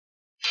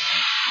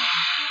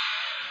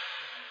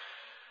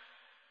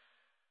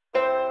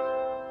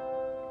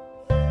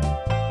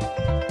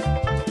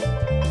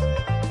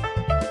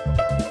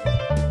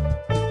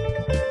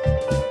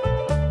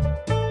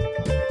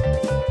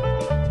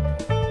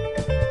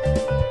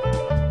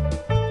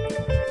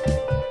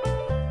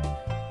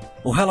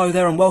Well, hello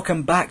there and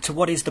welcome back to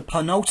what is the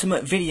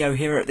penultimate video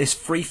here at this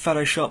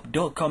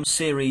freephotoshop.com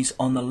series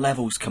on the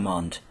levels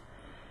command.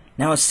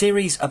 Now, a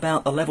series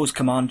about the levels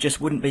command just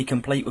wouldn't be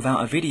complete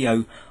without a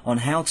video on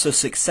how to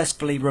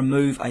successfully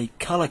remove a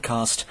color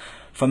cast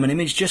from an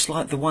image just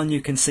like the one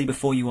you can see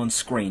before you on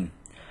screen.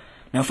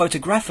 Now,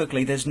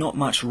 photographically there's not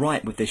much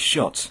right with this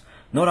shot.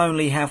 Not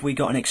only have we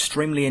got an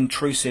extremely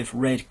intrusive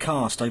red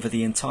cast over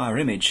the entire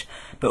image,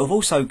 but we've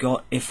also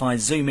got, if I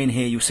zoom in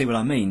here you'll see what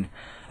I mean,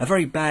 a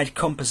very bad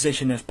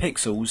composition of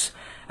pixels,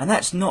 and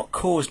that's not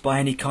caused by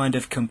any kind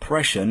of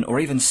compression or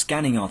even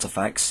scanning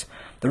artifacts.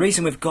 The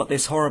reason we've got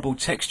this horrible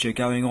texture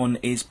going on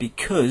is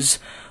because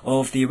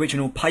of the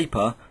original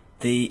paper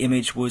the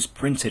image was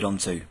printed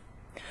onto.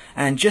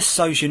 And just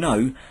so you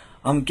know,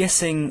 I'm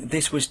guessing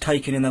this was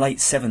taken in the late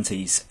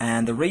 70s,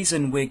 and the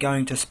reason we're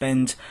going to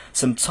spend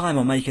some time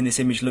on making this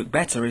image look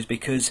better is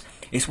because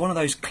it's one of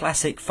those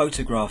classic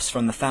photographs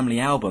from the family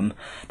album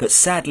that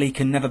sadly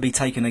can never be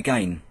taken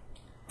again.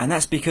 And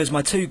that's because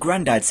my two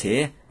granddads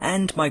here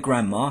and my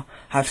grandma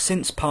have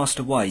since passed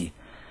away.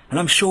 And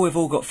I'm sure we've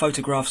all got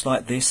photographs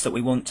like this that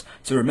we want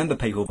to remember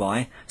people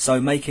by,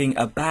 so making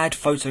a bad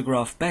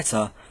photograph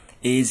better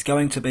is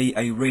going to be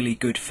a really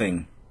good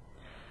thing.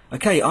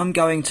 Okay, I'm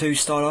going to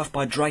start off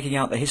by dragging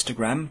out the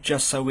histogram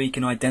just so we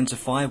can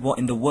identify what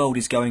in the world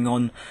is going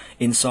on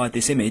inside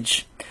this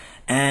image.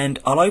 And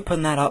I'll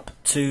open that up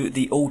to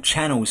the all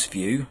channels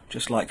view,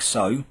 just like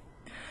so.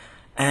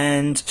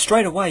 And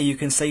straight away you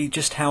can see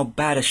just how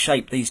bad a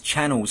shape these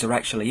channels are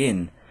actually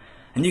in.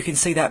 And you can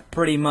see that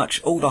pretty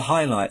much all the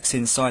highlights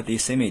inside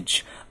this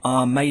image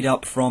are made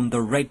up from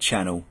the red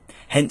channel,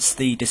 hence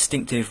the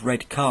distinctive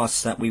red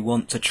casts that we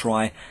want to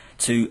try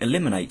to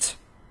eliminate.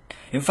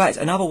 In fact,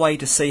 another way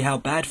to see how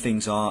bad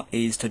things are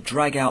is to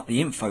drag out the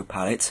info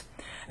palette,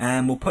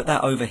 and we'll put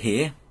that over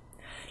here.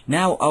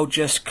 Now I'll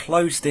just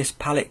close this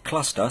palette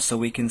cluster so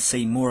we can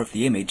see more of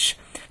the image,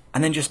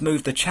 and then just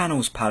move the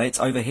channels palette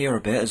over here a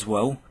bit as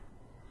well.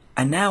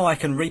 And now I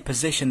can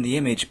reposition the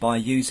image by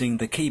using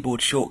the keyboard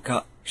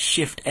shortcut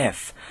Shift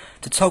F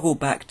to toggle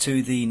back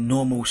to the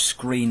normal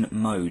screen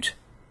mode.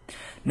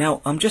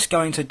 Now I'm just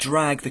going to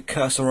drag the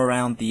cursor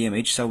around the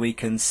image so we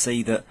can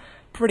see that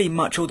pretty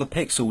much all the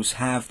pixels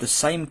have the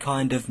same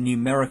kind of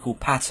numerical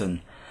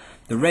pattern.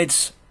 The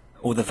reds,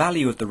 or the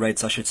value of the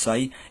reds I should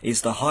say,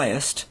 is the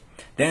highest,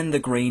 then the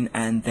green,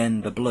 and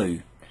then the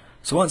blue.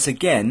 So once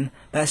again,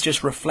 that's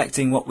just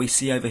reflecting what we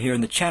see over here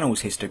in the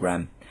channels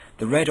histogram.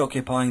 The red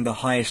occupying the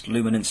highest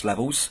luminance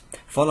levels,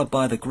 followed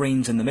by the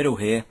greens in the middle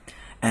here,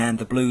 and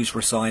the blues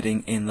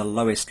residing in the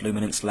lowest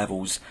luminance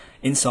levels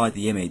inside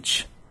the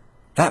image.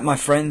 That, my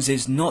friends,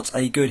 is not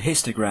a good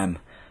histogram,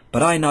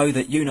 but I know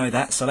that you know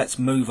that, so let's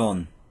move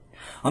on.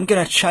 I'm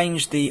going to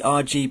change the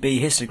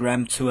RGB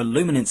histogram to a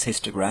luminance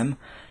histogram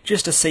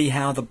just to see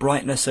how the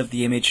brightness of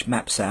the image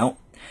maps out,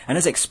 and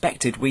as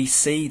expected we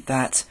see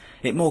that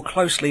it more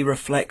closely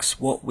reflects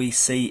what we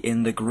see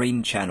in the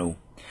green channel.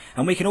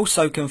 And we can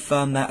also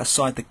confirm that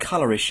aside the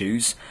colour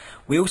issues,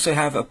 we also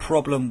have a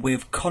problem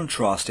with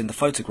contrast in the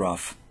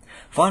photograph.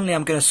 Finally,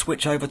 I'm going to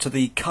switch over to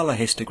the colour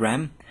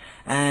histogram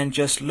and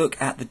just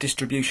look at the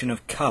distribution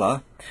of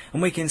colour,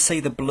 and we can see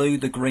the blue,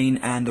 the green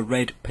and the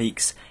red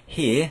peaks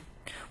here.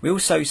 We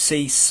also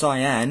see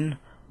cyan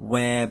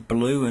where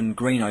blue and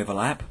green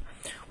overlap.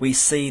 We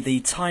see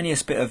the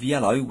tiniest bit of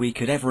yellow we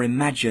could ever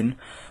imagine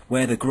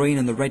where the green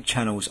and the red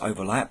channels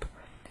overlap,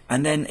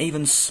 and then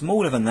even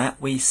smaller than that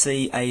we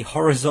see a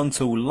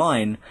horizontal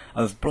line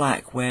of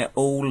black where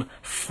all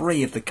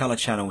three of the colour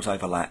channels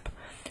overlap,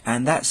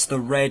 and that's the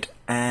red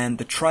and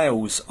the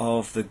trails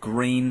of the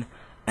green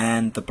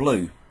and the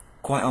blue.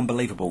 Quite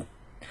unbelievable.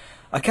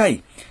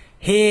 Okay,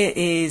 here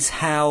is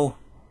how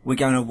we're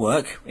going to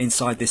work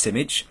inside this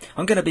image.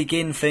 I'm going to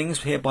begin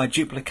things here by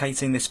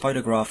duplicating this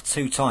photograph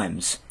 2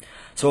 times.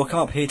 So I'll come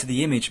up here to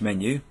the image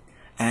menu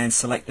and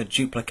select the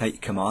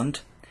duplicate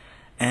command,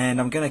 and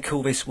I'm going to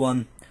call this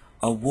one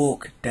a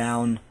walk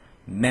down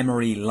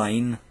memory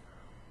lane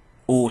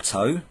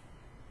auto,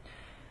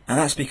 and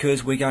that's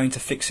because we're going to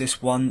fix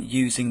this one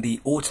using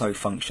the auto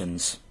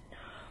functions.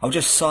 I'll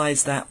just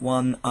size that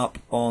one up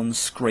on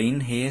screen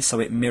here so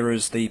it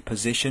mirrors the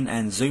position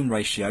and zoom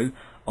ratio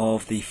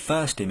of the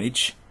first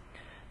image.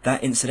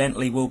 That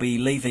incidentally will be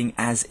leaving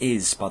as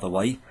is, by the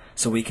way,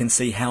 so we can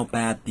see how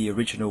bad the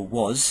original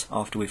was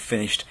after we've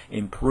finished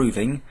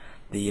improving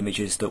the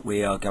images that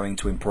we are going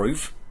to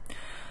improve.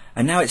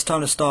 And now it's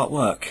time to start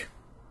work.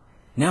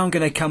 Now I'm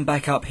going to come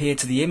back up here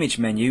to the image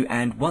menu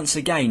and once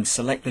again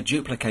select the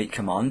duplicate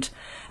command,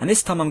 and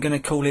this time I'm going to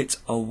call it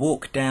a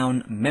walk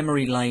down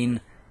memory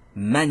lane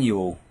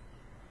manual,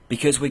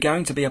 because we're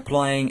going to be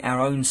applying our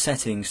own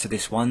settings to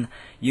this one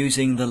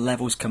using the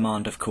levels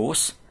command, of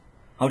course.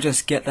 I'll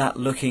just get that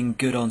looking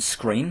good on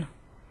screen,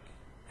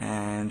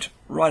 and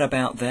right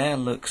about there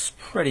looks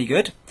pretty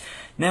good.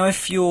 Now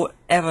if you're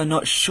ever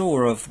not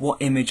sure of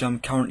what image I'm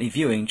currently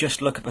viewing,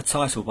 just look at the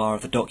title bar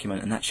of the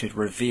document and that should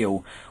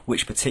reveal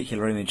which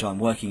particular image I'm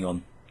working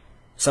on.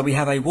 So we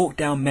have a walk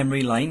down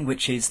memory lane,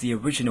 which is the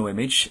original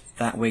image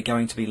that we're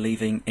going to be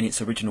leaving in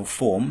its original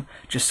form,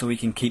 just so we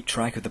can keep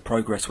track of the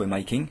progress we're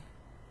making.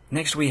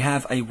 Next we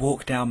have a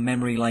walk down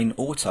memory lane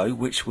auto,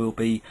 which we'll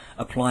be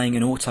applying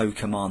an auto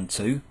command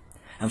to.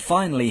 And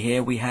finally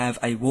here we have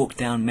a walk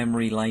down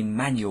memory lane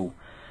manual,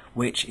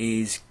 which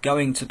is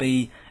going to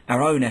be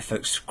our own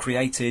efforts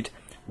created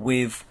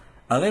with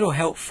a little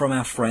help from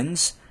our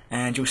friends,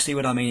 and you'll see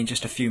what I mean in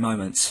just a few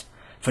moments.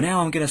 For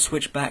now I'm going to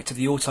switch back to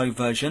the auto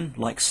version,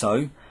 like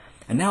so,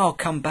 and now I'll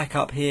come back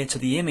up here to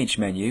the image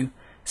menu,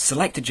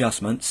 select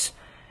adjustments,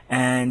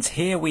 and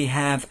here we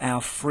have our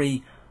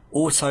free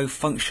auto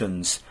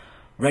functions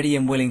ready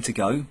and willing to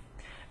go.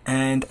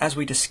 And as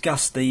we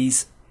discussed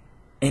these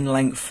in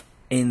length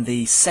in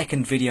the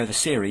second video of the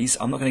series,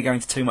 I'm not going to go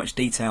into too much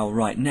detail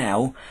right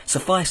now.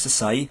 Suffice to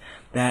say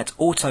that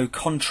auto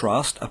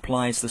contrast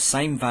applies the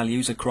same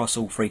values across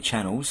all three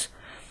channels.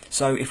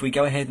 So if we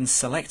go ahead and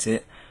select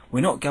it, we're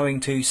not going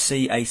to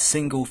see a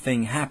single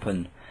thing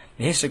happen.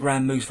 The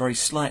histogram moves very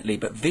slightly,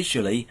 but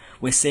visually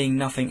we're seeing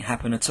nothing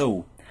happen at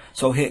all.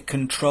 So I'll hit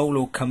Control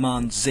or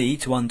Command Z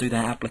to undo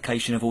that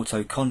application of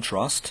auto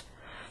contrast.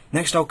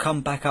 Next I'll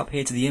come back up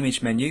here to the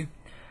image menu,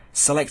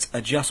 select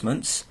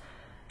adjustments,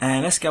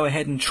 and let's go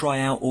ahead and try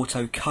out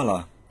auto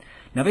color.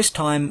 Now this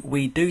time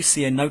we do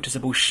see a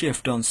noticeable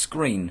shift on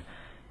screen,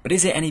 but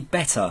is it any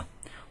better?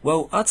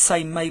 Well, I'd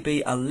say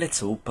maybe a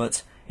little,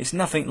 but it's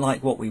nothing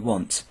like what we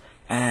want.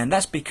 And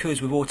that's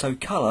because with auto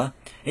color,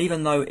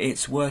 even though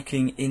it's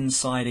working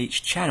inside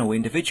each channel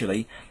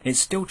individually,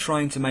 it's still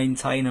trying to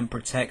maintain and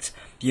protect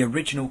the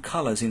original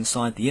colors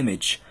inside the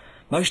image.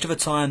 Most of the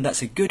time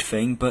that's a good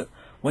thing, but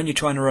when you're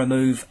trying to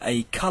remove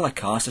a color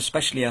cast,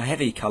 especially a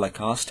heavy color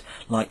cast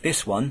like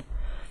this one,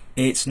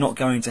 it's not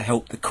going to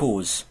help the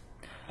cause.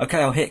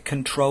 Okay, I'll hit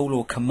Control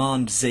or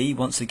Command Z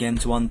once again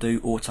to undo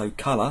auto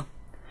color.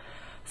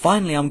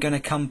 Finally, I'm going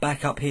to come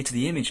back up here to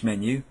the image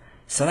menu,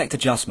 select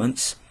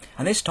adjustments,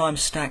 and this time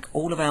stack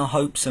all of our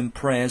hopes and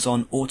prayers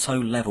on auto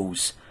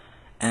levels.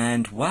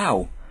 And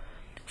wow,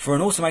 for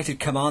an automated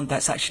command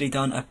that's actually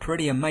done a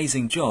pretty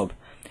amazing job.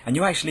 And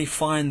you actually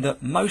find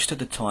that most of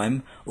the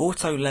time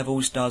auto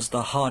levels does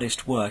the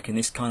hardest work in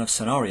this kind of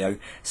scenario,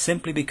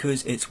 simply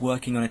because it's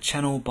working on a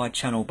channel by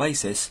channel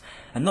basis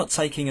and not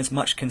taking as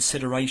much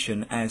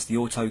consideration as the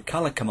auto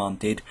color command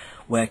did,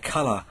 where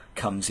color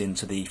comes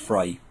into the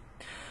fray.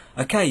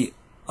 Okay,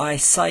 I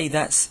say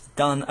that's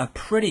done a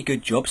pretty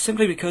good job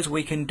simply because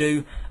we can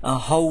do a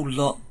whole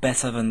lot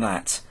better than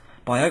that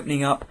by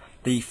opening up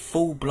the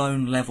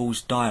full-blown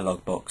levels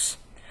dialog box.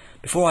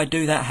 Before I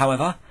do that,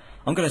 however,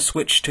 I'm going to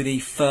switch to the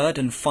third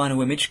and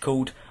final image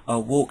called a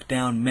walk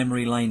down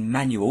memory lane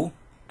manual,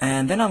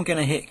 and then I'm going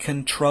to hit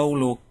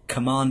Control or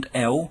Command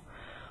L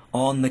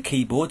on the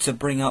keyboard to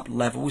bring up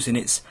levels in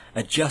its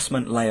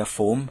adjustment layer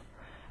form,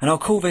 and I'll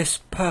call this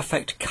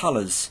Perfect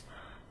Colors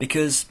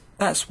because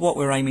that's what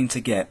we're aiming to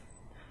get.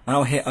 And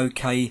I'll hit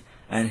OK,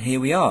 and here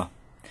we are.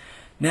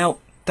 Now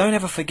don't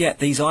ever forget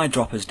these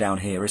eyedroppers down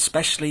here,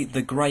 especially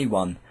the grey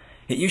one.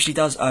 It usually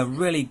does a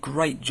really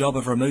great job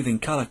of removing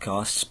color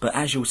casts, but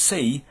as you'll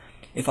see,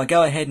 if I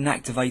go ahead and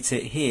activate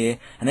it here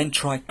and then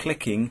try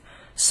clicking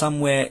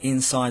somewhere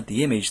inside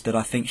the image that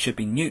I think should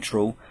be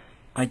neutral,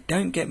 I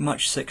don't get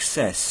much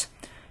success,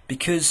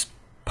 because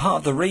part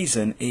of the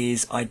reason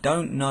is I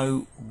don't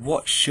know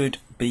what should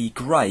be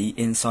grey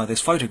inside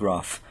this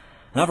photograph.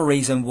 Another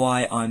reason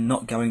why I'm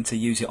not going to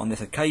use it on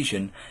this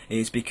occasion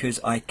is because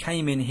I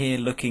came in here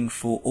looking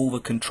for all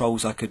the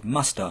controls I could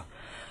muster,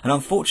 and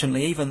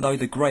unfortunately, even though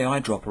the grey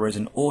eyedropper is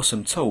an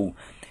awesome tool,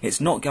 it's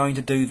not going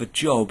to do the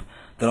job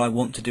that I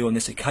want to do on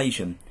this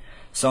occasion.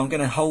 So I'm going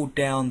to hold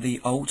down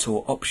the Alt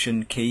or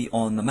Option key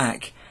on the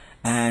Mac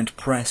and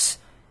press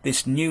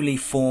this newly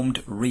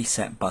formed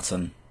reset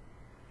button.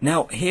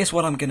 Now here's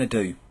what I'm going to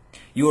do.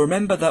 You'll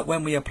remember that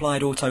when we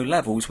applied auto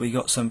levels we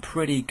got some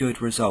pretty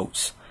good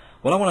results.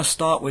 Well, I want to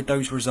start with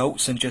those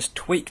results and just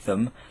tweak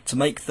them to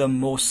make them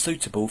more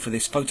suitable for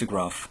this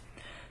photograph.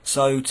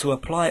 So to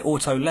apply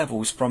auto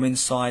levels from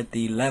inside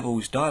the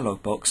levels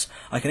dialog box,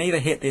 I can either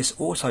hit this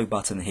auto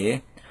button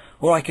here,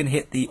 or I can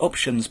hit the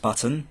options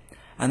button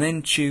and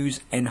then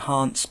choose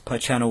enhance per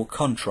channel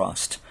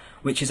contrast,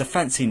 which is a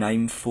fancy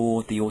name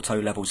for the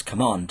auto levels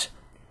command.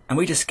 And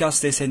we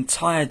discussed this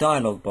entire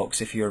dialog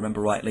box, if you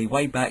remember rightly,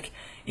 way back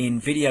in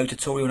video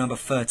tutorial number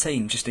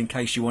 13, just in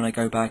case you want to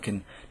go back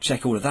and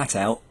check all of that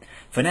out.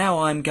 For now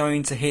I'm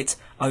going to hit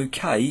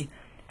OK,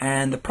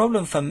 and the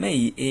problem for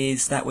me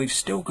is that we've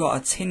still got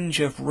a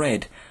tinge of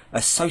red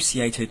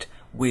associated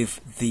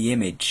with the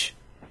image.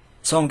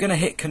 So I'm going to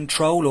hit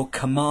Control or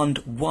Command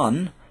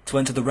 1 to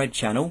enter the red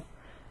channel,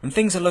 and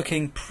things are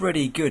looking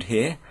pretty good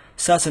here.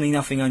 Certainly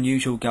nothing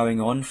unusual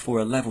going on for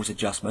a levels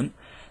adjustment.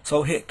 So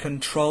I'll hit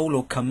Control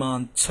or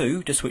Command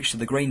 2 to switch to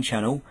the green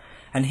channel,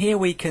 and here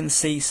we can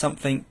see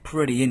something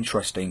pretty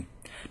interesting.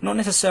 Not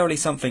necessarily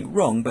something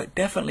wrong, but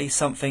definitely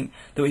something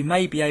that we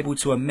may be able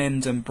to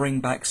amend and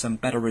bring back some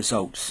better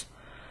results.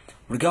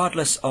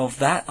 Regardless of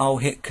that, I'll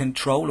hit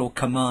Control or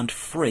Command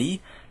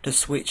 3 to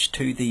switch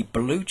to the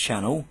blue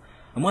channel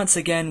And once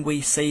again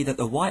we see that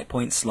the white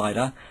point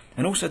slider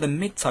and also the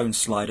mid-tone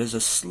sliders are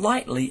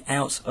slightly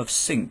out of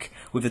sync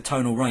with the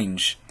tonal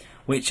range,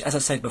 which, as I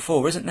said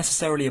before, isn't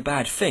necessarily a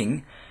bad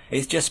thing.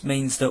 It just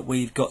means that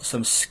we've got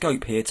some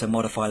scope here to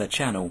modify the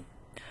channel.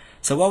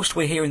 So whilst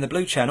we're here in the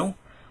blue channel,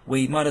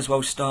 we might as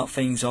well start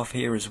things off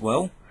here as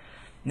well.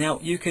 Now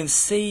you can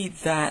see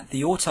that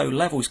the auto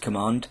levels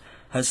command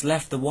has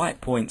left the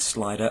white point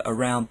slider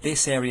around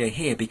this area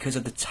here because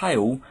of the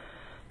tail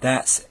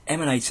that's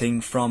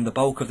emanating from the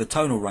bulk of the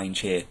tonal range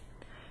here.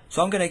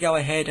 So I'm going to go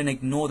ahead and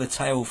ignore the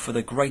tail for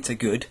the greater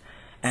good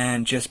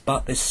and just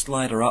butt this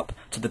slider up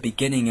to the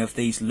beginning of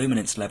these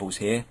luminance levels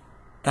here.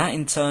 That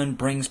in turn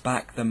brings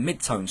back the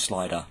mid-tone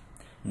slider.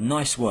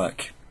 Nice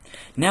work.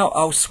 Now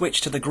I'll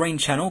switch to the green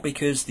channel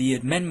because the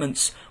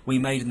amendments we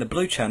made in the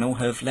blue channel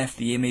have left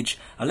the image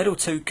a little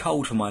too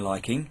cold for my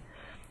liking.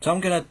 So I'm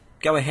going to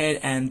go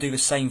ahead and do the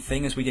same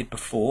thing as we did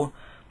before,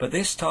 but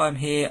this time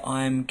here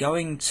I'm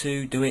going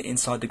to do it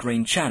inside the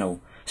green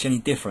channel. See any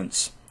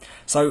difference?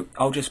 So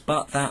I'll just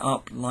butt that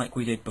up like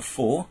we did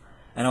before,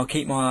 and I'll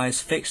keep my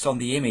eyes fixed on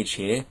the image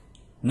here,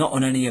 not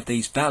on any of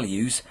these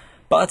values,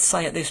 but I'd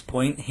say at this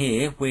point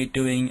here we're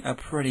doing a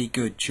pretty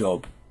good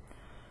job.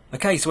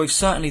 Okay, so we've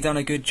certainly done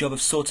a good job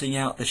of sorting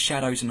out the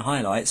shadows and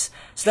highlights,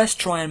 so let's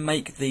try and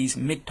make these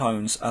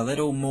midtones a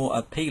little more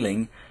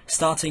appealing,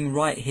 starting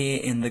right here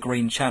in the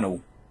green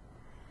channel.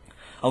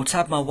 I'll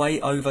tab my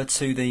way over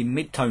to the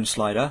midtone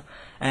slider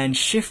and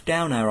shift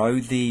down arrow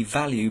the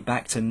value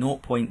back to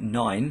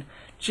 0.9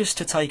 just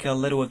to take a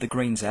little of the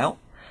greens out.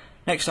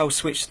 Next I'll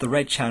switch to the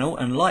red channel,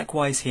 and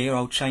likewise here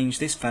I'll change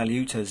this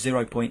value to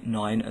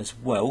 0.9 as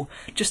well,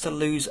 just to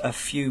lose a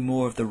few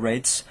more of the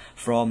reds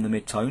from the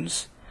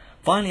midtones.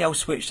 Finally I'll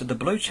switch to the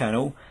blue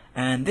channel,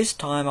 and this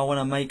time I want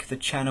to make the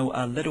channel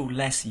a little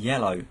less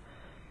yellow.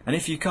 And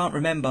if you can't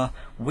remember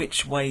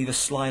which way the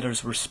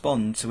sliders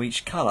respond to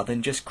each colour,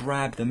 then just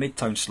grab the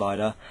midtone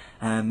slider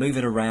and move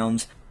it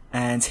around,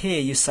 and here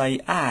you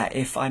say,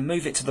 if I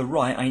move it to the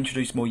right I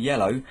introduce more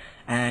yellow,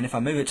 and if I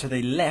move it to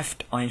the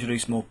left I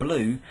introduce more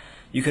blue.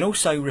 You can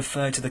also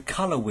refer to the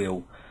colour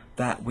wheel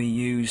that we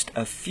used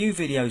a few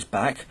videos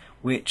back,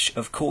 which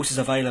of course is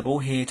available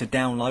here to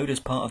download as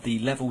part of the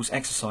levels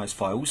exercise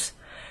files.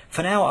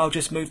 For now I'll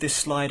just move this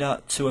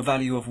slider to a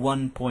value of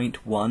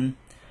 1.1,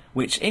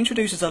 which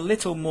introduces a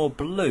little more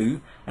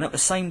blue and at the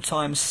same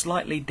time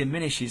slightly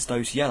diminishes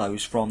those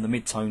yellows from the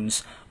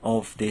midtones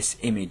of this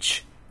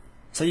image.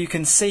 So you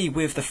can see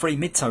with the three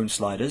midtone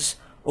sliders,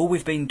 all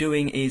we've been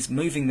doing is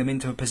moving them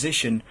into a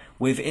position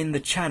within the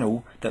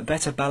channel that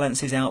better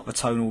balances out the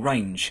tonal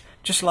range,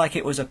 just like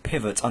it was a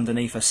pivot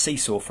underneath a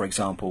seesaw, for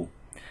example.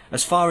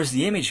 As far as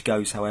the image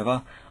goes,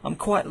 however, I'm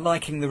quite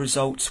liking the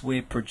results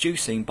we're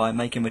producing by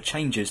making the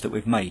changes that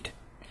we've made.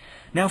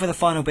 Now for the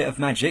final bit of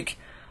magic,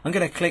 I'm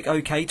going to click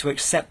OK to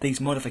accept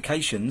these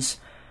modifications,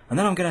 and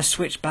then I'm going to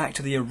switch back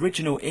to the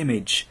original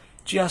image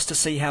just to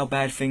see how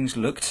bad things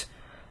looked.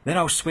 Then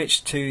I'll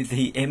switch to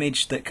the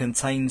image that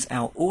contains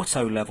our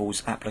auto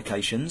levels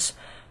applications.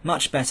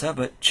 Much better,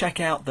 but check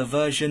out the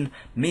version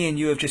me and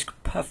you have just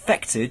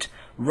perfected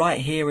right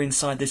here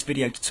inside this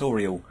video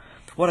tutorial.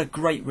 What a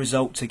great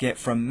result to get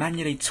from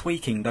manually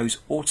tweaking those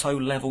auto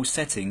level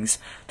settings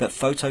that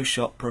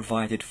Photoshop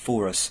provided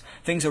for us.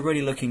 Things are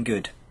really looking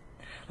good.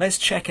 Let's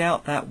check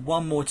out that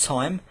one more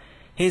time.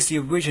 Here's the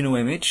original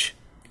image,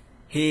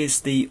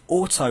 here's the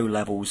auto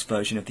levels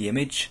version of the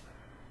image,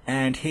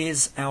 and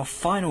here's our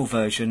final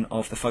version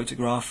of the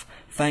photograph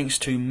thanks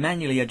to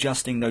manually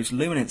adjusting those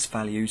luminance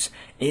values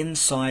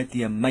inside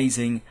the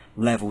amazing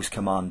levels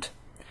command.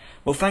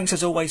 Well, thanks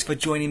as always for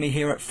joining me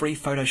here at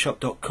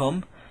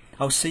freephotoshop.com.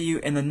 I'll see you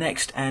in the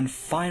next and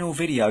final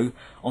video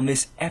on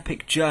this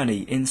epic journey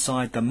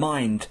inside the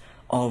mind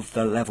of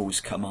the levels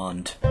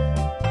command.